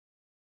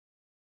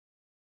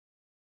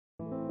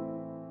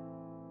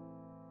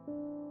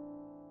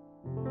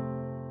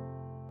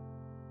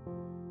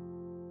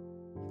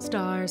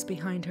Stars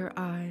behind her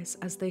eyes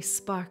as they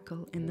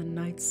sparkle in the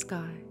night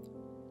sky.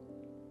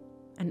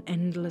 An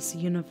endless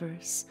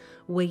universe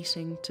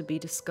waiting to be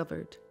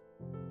discovered.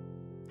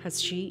 Has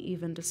she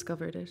even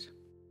discovered it?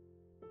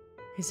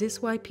 Is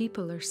this why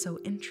people are so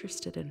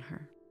interested in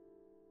her?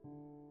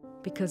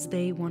 Because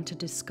they want to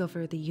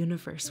discover the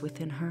universe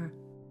within her,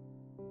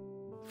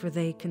 for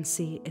they can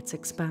see its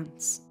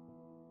expanse.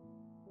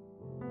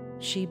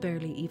 She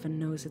barely even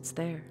knows it's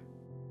there.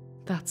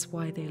 That's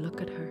why they look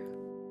at her.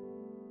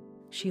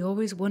 She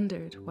always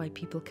wondered why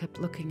people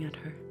kept looking at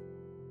her.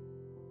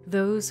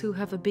 Those who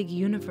have a big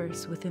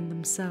universe within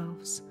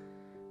themselves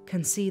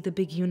can see the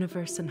big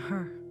universe in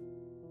her,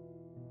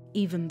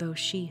 even though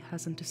she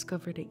hasn't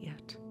discovered it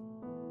yet.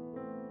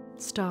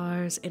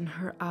 Stars in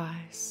her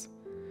eyes,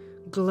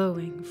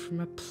 glowing from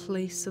a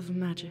place of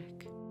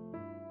magic.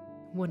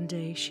 One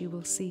day she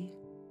will see.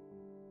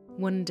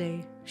 One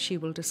day she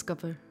will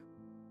discover.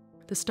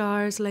 The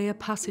stars lay a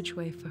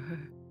passageway for her,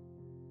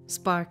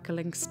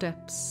 sparkling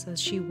steps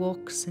as she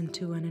walks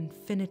into an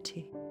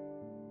infinity.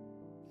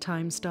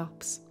 Time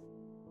stops.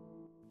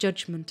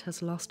 Judgment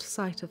has lost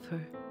sight of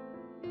her.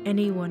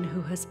 Anyone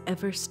who has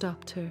ever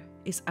stopped her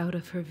is out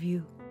of her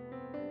view.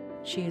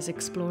 She is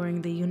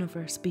exploring the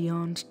universe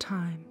beyond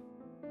time,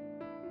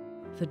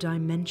 the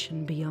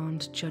dimension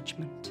beyond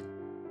judgment,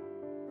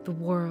 the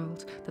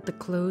world that the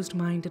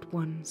closed-minded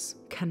ones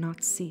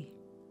cannot see.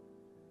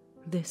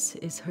 This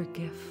is her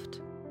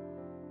gift.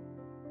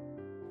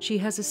 She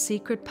has a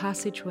secret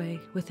passageway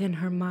within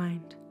her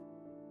mind,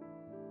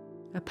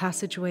 a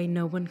passageway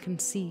no one can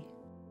see.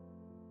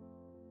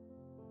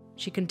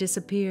 She can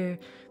disappear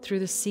through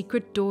the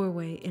secret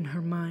doorway in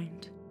her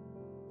mind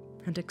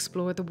and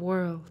explore the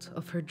world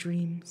of her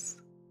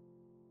dreams.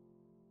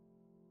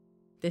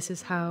 This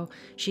is how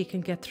she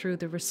can get through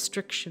the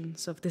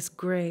restrictions of this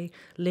grey,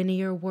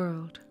 linear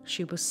world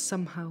she was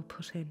somehow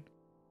put in.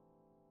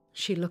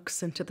 She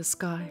looks into the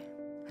sky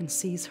and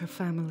sees her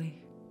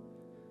family.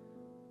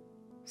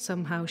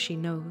 Somehow she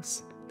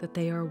knows that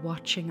they are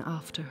watching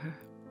after her,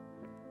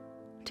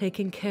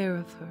 taking care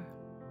of her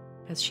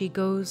as she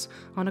goes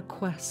on a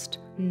quest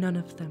none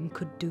of them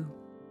could do.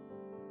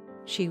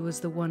 She was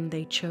the one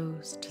they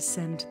chose to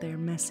send their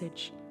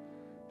message,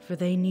 for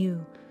they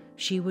knew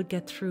she would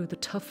get through the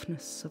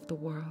toughness of the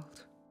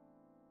world.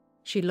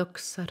 She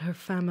looks at her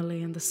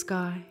family in the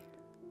sky,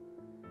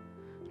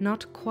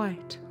 not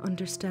quite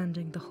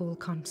understanding the whole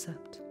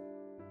concept,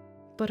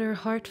 but her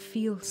heart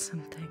feels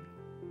something.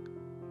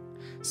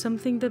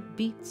 Something that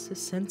beats a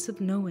sense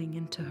of knowing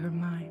into her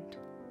mind.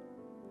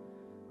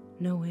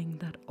 Knowing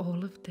that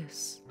all of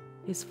this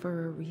is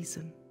for a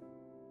reason.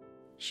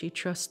 She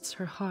trusts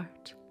her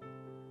heart,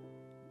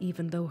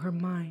 even though her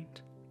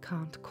mind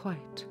can't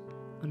quite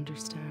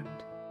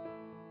understand.